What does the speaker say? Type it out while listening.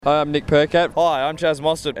Hi, I'm Nick Percat. Hi, I'm Chaz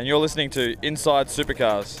Mostert, and you're listening to Inside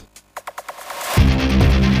Supercars.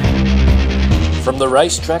 From the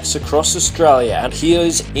racetracks across Australia, and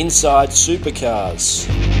here's Inside Supercars.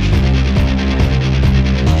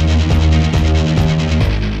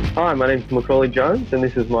 Hi, my name's Macaulay Jones, and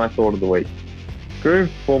this is my thought of the week. Groove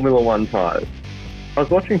Formula One tyres. I was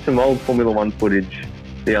watching some old Formula One footage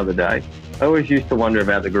the other day. I always used to wonder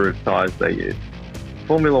about the Groove tyres they use.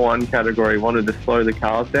 Formula One category wanted to slow the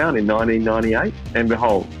cars down in 1998, and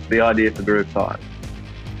behold, the idea for Groove tyres.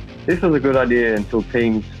 This was a good idea until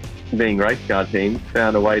teams, being race car teams,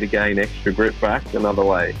 found a way to gain extra grip back another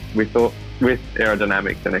way, with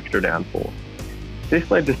aerodynamics and extra downforce.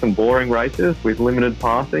 This led to some boring races with limited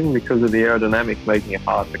passing because of the aerodynamics making it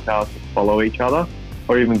hard for cars to follow each other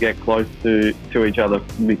or even get close to each other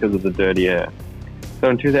because of the dirty air. So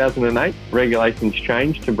in 2008, regulations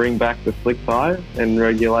changed to bring back the slick tyres and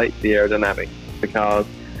regulate the aerodynamics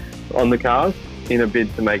on the cars in a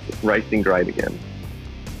bid to make racing great again.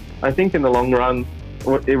 I think in the long run,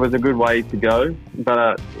 it was a good way to go,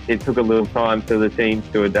 but it took a little time for the teams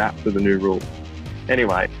to adapt to the new rules.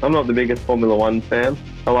 Anyway, I'm not the biggest Formula One fan.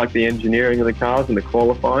 I like the engineering of the cars and the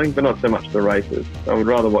qualifying, but not so much the races. I would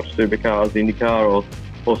rather watch supercars, IndyCar,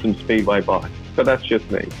 or some speedway bikes, but that's just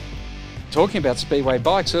me. Talking about speedway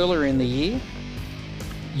bikes, earlier in the year,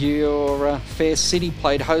 your fair city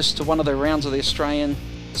played host to one of the rounds of the Australian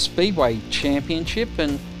Speedway Championship,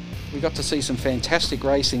 and we got to see some fantastic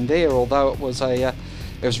racing there, although it was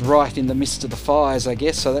right in the midst of the fires, I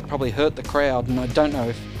guess, so that probably hurt the crowd, and I don't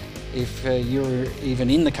know if you were even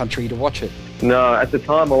in the country to watch it. No, at the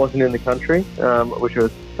time I wasn't in the country, which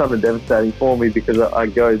was kind of devastating for me because I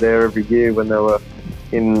go there every year when they were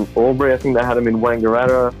in Albury. I think they had them in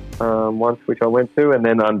Wangaratta once, which I went to, and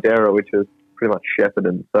then Undera, which is pretty much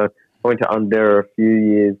Shepparton. So I went to Undera a few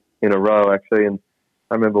years in a row, actually, and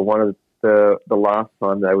I remember one of the last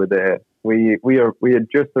time they were there, we had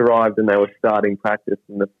just arrived and they were starting practice,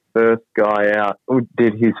 and the first guy out who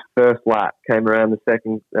did his first lap came around the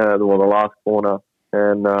last corner,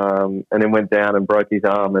 and then went down and broke his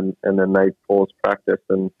arm, and then they paused practice,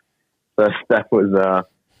 and so that was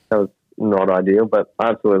not ideal. But I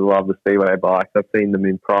absolutely love the speedway bikes. I've seen them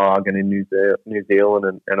in Prague and in New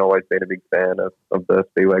Zealand, and always been a big fan of the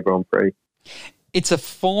Speedway Grand Prix. It's a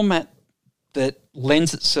format that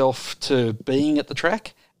lends itself to being at the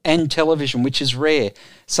track and television, which is rare.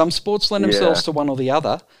 Some sports lend themselves to one or the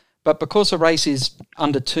other, but because a race is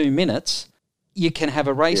under 2 minutes, you can have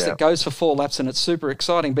a race that goes for 4 laps and it's super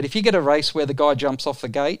exciting. But if you get a race where the guy jumps off the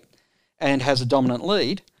gate and has a dominant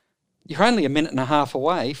lead, you're only a minute and a half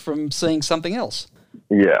away from seeing something else.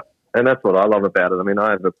 Yeah, and that's what I love about it. I mean, I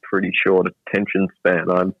have a pretty short attention span.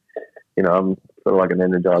 I'm sort of like an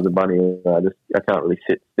Energizer bunny. I can't really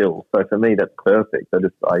sit still. So for me, that's perfect.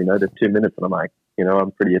 There's 2 minutes, and I'm like,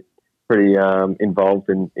 I'm pretty involved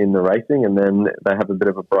in the racing, and then they have a bit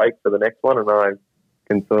of a break for the next one, and I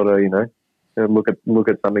can sort of look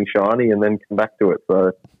at something shiny and then come back to it.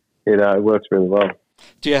 So it works really well.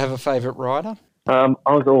 Do you have a favourite rider? I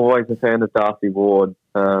was always a fan of Darcy Ward.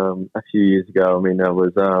 A few years ago, I mean, I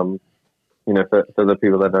was for the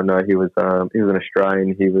people that don't know, he was an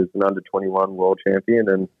Australian. He was an under-21 world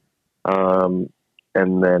champion, and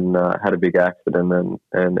then had a big accident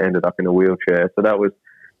and ended up in a wheelchair. So that was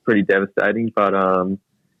pretty devastating. But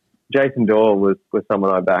Jason Doyle was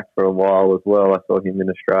someone I backed for a while as well. I saw him in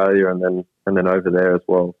Australia and then over there as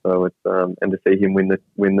well. So it's and to see him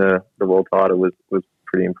win the world title was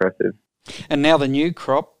pretty impressive. And now the new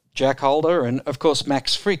crop, Jack Holder, and of course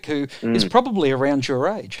Max Frick, who is probably around your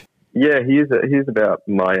age. Yeah, he's about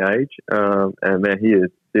my age, and man, he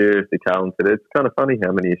is seriously talented. It's kind of funny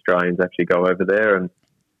how many Australians actually go over there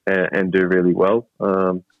and do really well.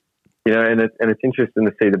 And it's interesting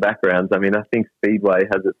to see the backgrounds. I mean, I think Speedway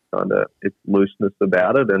has its looseness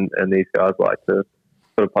about it, and these guys like to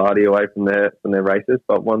sort of party away from their races.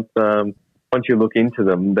 But once you look into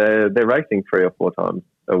them, they're racing 3 or 4 times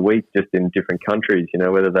a week, just in different countries.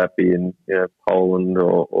 Whether that be in Poland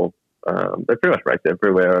or they pretty much race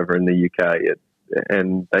everywhere over in the UK,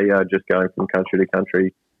 and they are just going from country to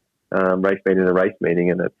country, race meeting to race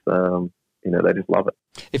meeting, and it's they just love it.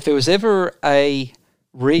 If there was ever a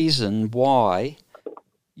reason why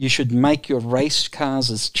you should make your race cars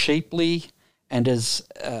as cheaply and as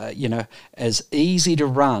easy to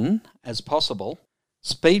run as possible,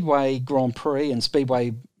 Speedway Grand Prix and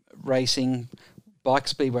Speedway racing, bike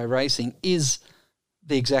Speedway racing is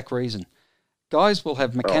the exact reason. Guys will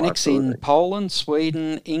have mechanics in Poland,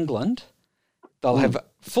 Sweden, England. They'll have a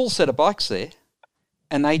full set of bikes there,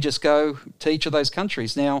 and they just go to each of those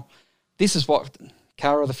countries. Now, this is what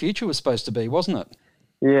car of the future was supposed to be, wasn't it?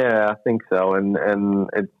 Yeah, I think so, and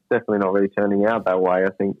it's definitely not really turning out that way.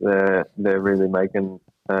 I think they're really making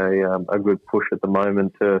a good push at the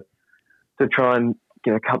moment to try and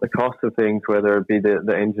cut the cost of things, whether it be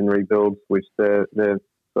the engine rebuilds, which they've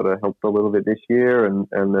sort of helped a little bit this year, and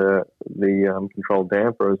the controlled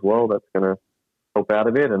damper as well. That's going to help out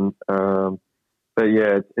a bit, and but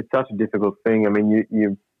yeah, it's such a difficult thing. I mean,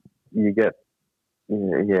 you get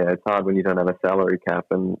it's hard when you don't have a salary cap,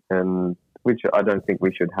 and which I don't think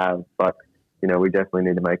we should have, but we definitely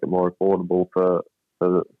need to make it more affordable for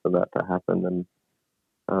that to happen. And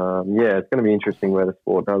it's going to be interesting where the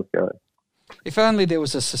sport does go. If only there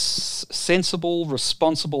was a sensible,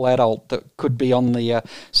 responsible adult that could be on the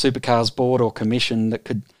Supercars board or commission that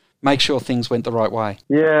could make sure things went the right way.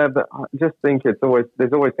 Yeah, but I just think there's always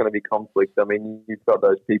going to be conflicts. I mean, you've got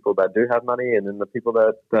those people that do have money, and then the people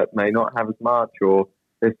that may not have as much, or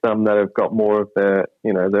there's some that have got more of their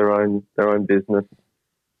own business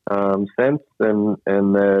sense, and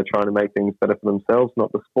they're trying to make things better for themselves,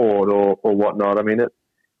 not the sport or whatnot. I mean,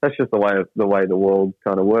 that's just the way the world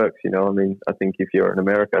kind of works. I mean, I think if you're in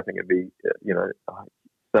America, I think it'd be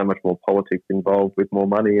so much more politics involved with more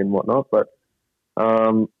money and whatnot. But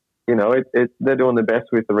they're doing the best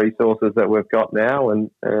with the resources that we've got now, and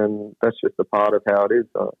that's just a part of how it is,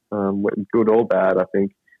 good or bad. I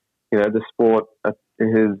think the sport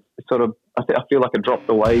is sort of. I feel like it dropped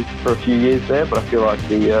away for a few years there, but I feel like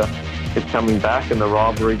it's coming back, and the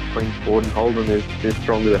rivalry between Ford and Holden is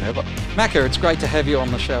stronger than ever. Macca, it's great to have you on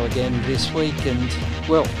the show again this week, and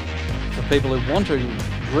well, for people who want to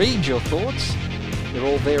read your thoughts, they're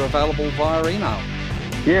all there available via email.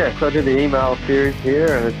 Yeah, so I do the email series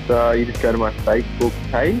here, and it's you just go to my Facebook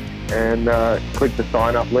page and click the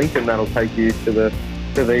sign up link, and that'll take you to the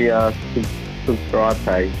subscribe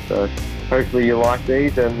page. So hopefully you like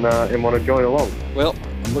these and want to join along. Well,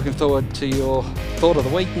 I'm looking forward to your thought of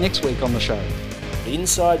the week next week on the show.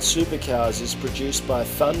 Inside Supercars is produced by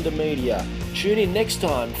Thunder Media. Tune in next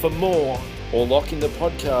time for more, or lock in the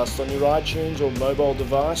podcast on your iTunes or mobile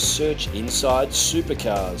device. Search Inside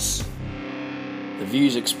Supercars. The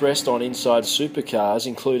views expressed on Inside Supercars,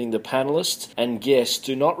 including the panellists and guests,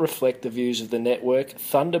 do not reflect the views of the network,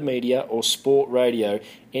 Thunder Media or Sport Radio.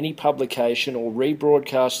 Any publication or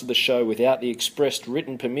rebroadcast of the show without the expressed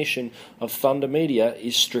written permission of Thunder Media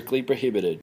is strictly prohibited.